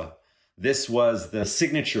ghazwa. This was the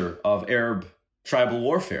signature of Arab tribal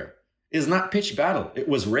warfare. It is not pitched battle. It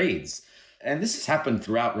was raids. And this has happened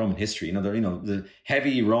throughout Roman history. The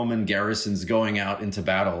heavy Roman garrisons going out into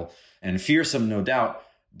battle, and fearsome, no doubt,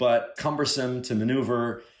 but cumbersome to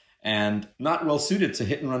maneuver and not well suited to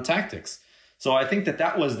hit and run tactics. So I think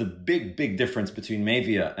that was the big difference between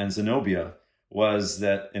Mavia and Zenobia, was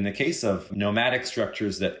that in the case of nomadic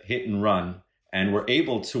structures that hit and run and were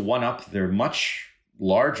able to one up their much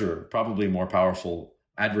larger, probably more powerful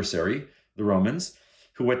adversary, the Romans,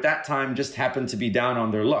 who at that time just happened to be down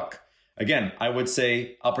on their luck. Again, I would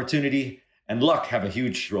say opportunity and luck have a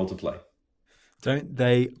huge role to play. Don't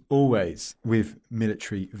they always with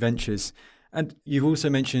military ventures? And you've also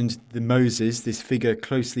mentioned the Moses, this figure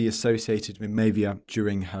closely associated with Mavia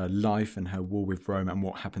during her life and her war with Rome and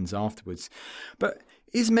what happens afterwards. But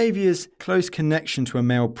is Mavia's close connection to a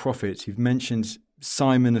male prophet, you've mentioned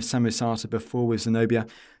Simon of Samosata before with Zenobia,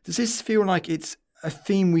 does this feel like it's a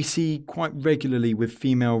theme we see quite regularly with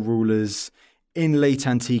female rulers in late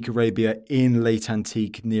antique Arabia, in late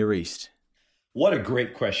antique Near East? What a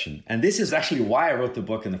great question. And this is actually why I wrote the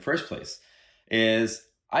book in the first place, is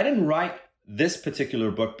I didn't write this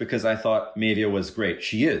particular book because I thought Mavia was great.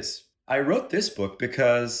 She is. I wrote this book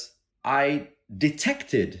because I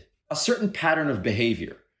detected a certain pattern of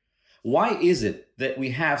behavior. Why is it that we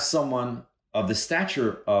have someone of the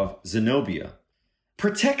stature of Zenobia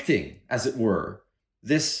protecting, as it were,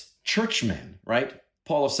 this churchman, right?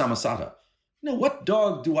 Paul of Samosata. What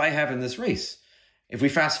dog do I have in this race? If we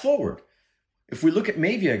fast forward, if we look at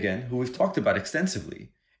Mavia again, who we've talked about extensively,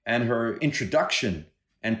 and her introduction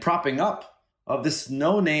and propping up of this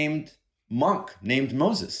no-named monk named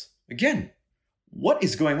Moses. Again, what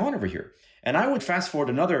is going on over here? And I would fast forward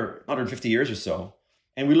another 150 years or so,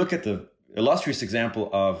 and we look at the illustrious example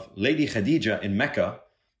of Lady Khadija in Mecca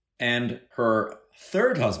and her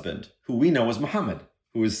third husband, who we know as Muhammad,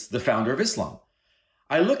 who is the founder of Islam.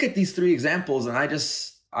 I look at these 3 examples and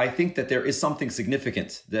I think that there is something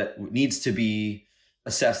significant that needs to be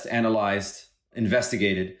assessed, analyzed,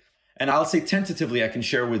 investigated. And I'll say tentatively, I can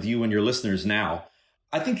share with you and your listeners now.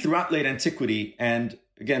 I think throughout late antiquity, and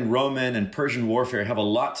again, Roman and Persian warfare have a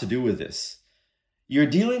lot to do with this. You're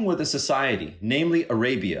dealing with a society, namely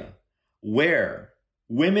Arabia, where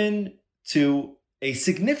women to a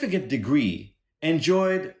significant degree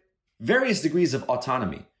enjoyed various degrees of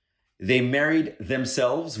autonomy. They married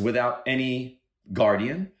themselves without any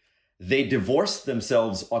guardian. They divorced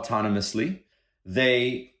themselves autonomously.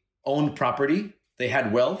 They owned property. They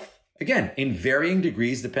had wealth. Again, in varying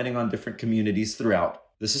degrees, depending on different communities throughout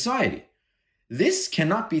the society. This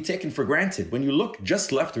cannot be taken for granted. When you look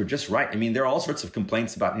just left or just right, there are all sorts of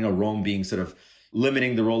complaints about, Rome being sort of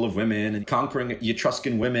limiting the role of women and conquering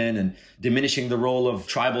Etruscan women and diminishing the role of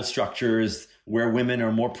tribal structures where women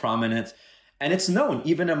are more prominent. And it's known,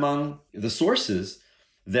 even among the sources,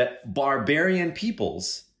 that barbarian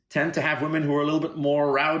peoples tend to have women who are a little bit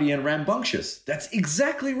more rowdy and rambunctious. That's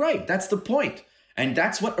exactly right. That's the point. And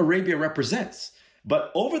that's what Arabia represents.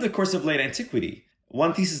 But over the course of late antiquity,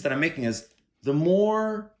 one thesis that I'm making is the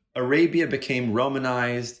more Arabia became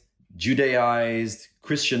Romanized, Judaized,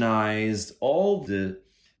 Christianized, all the,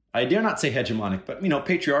 I dare not say hegemonic, but,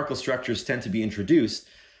 patriarchal structures tend to be introduced.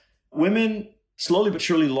 Women slowly but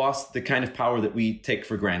surely lost the kind of power that we take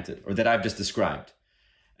for granted, or that I've just described.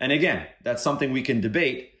 And again, that's something we can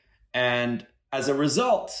debate. And as a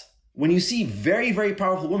result, when you see very, very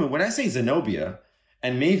powerful women, when I say Zenobia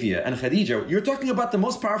and Mavia and Khadija, you're talking about the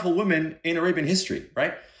most powerful women in Arabian history,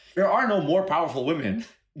 right? There are no more powerful women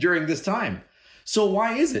during this time. So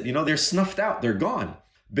why is it? They're snuffed out, they're gone.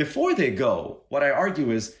 Before they go, what I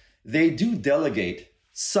argue is they do delegate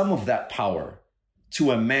some of that power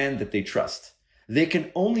to a man that they trust. They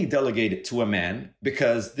can only delegate it to a man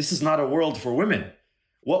because this is not a world for women.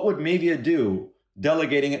 What would Mavia do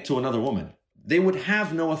delegating it to another woman? They would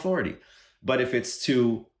have no authority. But if it's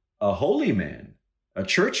to a holy man, a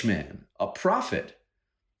church man, a prophet,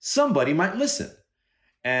 somebody might listen.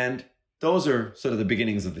 And those are sort of the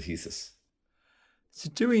beginnings of the thesis. So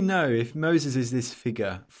do we know, if Moses is this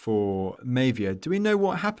figure for Mavia, do we know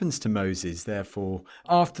what happens to Moses, therefore,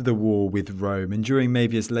 after the war with Rome and during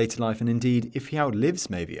Mavia's later life, and indeed, if he outlives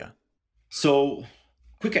Mavia? So,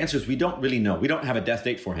 quick answer is we don't really know. We don't have a death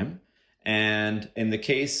date for him. And in the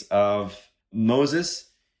case of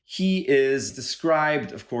Moses, he is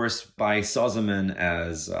described, of course, by Solomon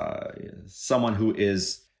as someone who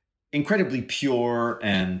is incredibly pure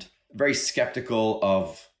and very skeptical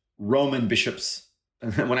of Roman bishops.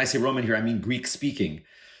 When I say Roman here, I mean Greek speaking.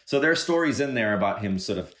 So there are stories in there about him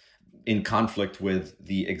sort of in conflict with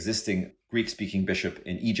the existing Greek speaking bishop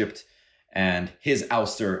in Egypt and his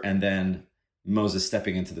ouster, and then Moses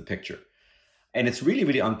stepping into the picture. And it's really,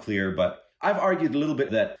 really unclear, but I've argued a little bit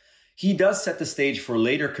that he does set the stage for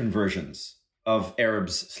later conversions of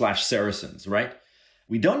Arabs/Saracens, right?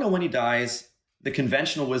 We don't know when he dies. The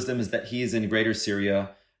conventional wisdom is that he is in Greater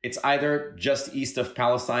Syria. It's either just east of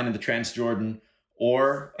Palestine in the Transjordan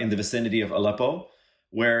or in the vicinity of Aleppo,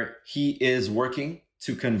 where he is working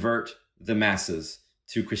to convert the masses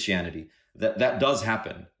to Christianity. That does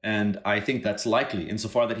happen. And I think that's likely.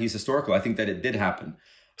 Insofar that he's historical, I think that it did happen.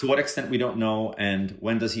 To what extent, we don't know. And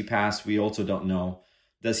when does he pass? We also don't know.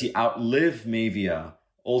 Does he outlive Mavia?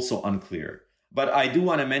 Also unclear. But I do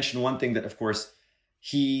want to mention one thing that, of course,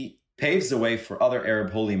 he paves the way for other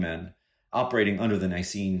Arab holy men operating under the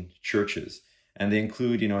Nicene churches. And they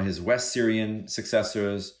include, his West Syrian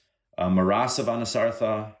successors, Maras of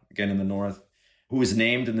Anasartha, again in the north, who was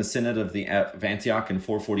named in the Synod of Antioch in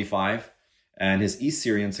 445, and his East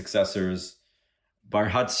Syrian successors,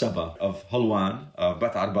 Barhad Shaba of Hulwan, of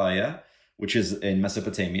Beth Arbaya, which is in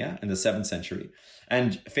Mesopotamia in the 7th century,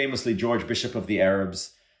 and famously George, Bishop of the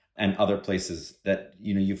Arabs, and other places that,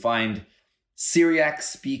 you find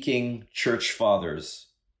Syriac-speaking church fathers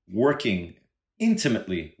working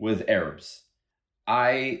intimately with Arabs.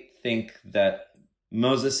 I think that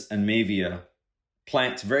Moses and Mavia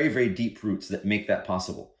plant very, very deep roots that make that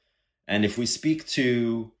possible. And if we speak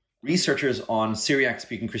to researchers on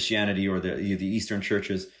Syriac-speaking Christianity or the Eastern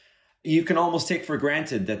churches, you can almost take for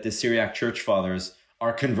granted that the Syriac church fathers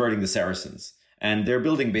are converting the Saracens. And they're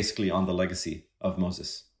building basically on the legacy of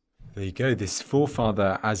Moses. There you go, this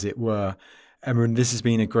forefather, as it were. Emran, this has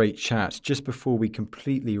been a great chat. Just before we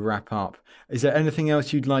completely wrap up, is there anything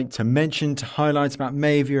else you'd like to mention, to highlight about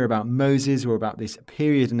Mavia, about Moses, or about this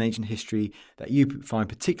period in ancient history that you find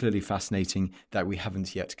particularly fascinating that we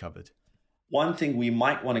haven't yet covered? One thing we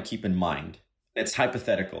might want to keep in mind, it's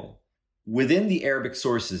hypothetical. Within the Arabic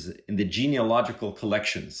sources, in the genealogical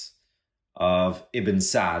collections of Ibn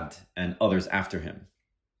Sa'd and others after him,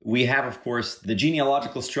 we have, of course, the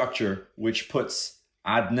genealogical structure which puts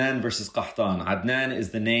Adnan versus Qahtan. Adnan is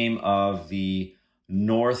the name of the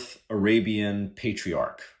North Arabian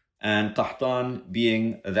patriarch, and Qahtan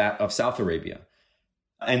being that of South Arabia.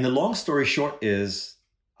 And the long story short is,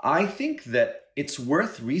 I think that it's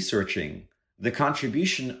worth researching the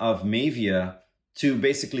contribution of Mavia to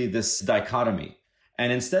basically this dichotomy.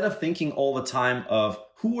 And instead of thinking all the time of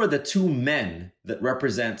who are the two men that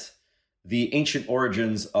represent the ancient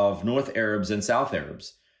origins of North Arabs and South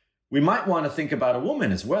Arabs, we might want to think about a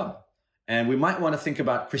woman as well. And we might want to think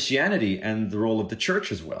about Christianity and the role of the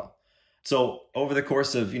church as well. So over the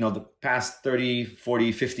course of, the past 30,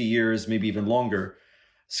 40, 50 years, maybe even longer,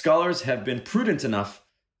 scholars have been prudent enough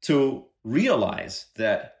to realize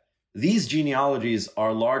that these genealogies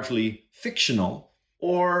are largely fictional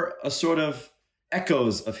or a sort of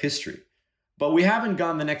echoes of history. But we haven't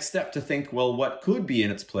gone the next step to think, well, what could be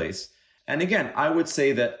in its place? And again, I would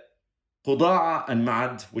say that Quda'a and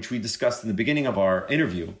Ma'ad, which we discussed in the beginning of our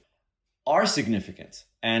interview, are significant.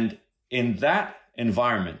 And in that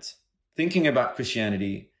environment, thinking about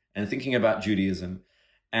Christianity and thinking about Judaism,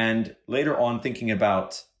 and later on thinking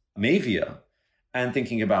about Mavia and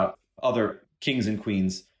thinking about other kings and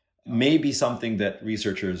queens, may be something that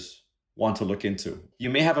researchers want to look into.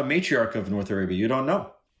 You may have a matriarch of North Arabia, you don't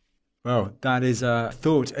know. Well, that is a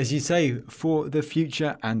thought, as you say, for the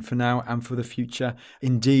future, and for now and for the future.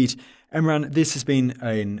 Indeed. Emran, this has been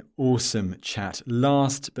an awesome chat.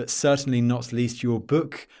 Last but certainly not least, your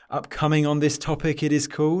book upcoming on this topic, it is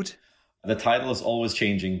called? The title is always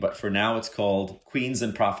changing, but for now it's called Queens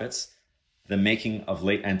and Prophets, The Making of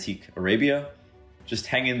Late Antique Arabia, just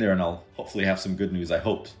hang in there and I'll hopefully have some good news, I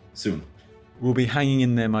hope, soon. We'll be hanging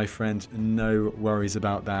in there, my friend. No worries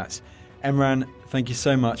about that. Emran, thank you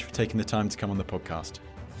so much for taking the time to come on the podcast.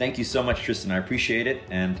 Thank you so much, Tristan. I appreciate it,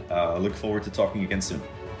 and I look forward to talking again soon.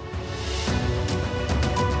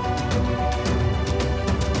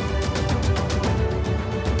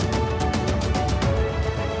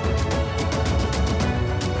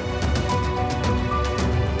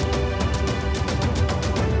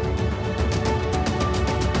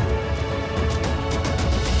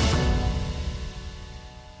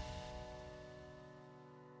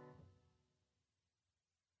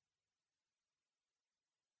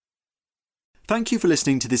 Thank you for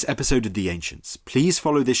listening to this episode of The Ancients. Please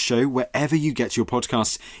follow this show wherever you get your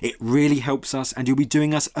podcasts. It really helps us and you'll be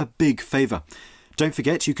doing us a big favour. Don't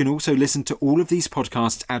forget, you can also listen to all of these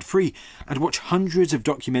podcasts ad-free and watch hundreds of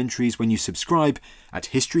documentaries when you subscribe at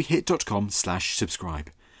historyhit.com/subscribe.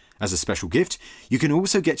 As a special gift, you can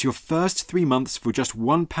also get your first 3 months for just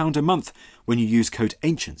 £1 a month when you use code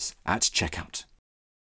ANCIENTS at checkout.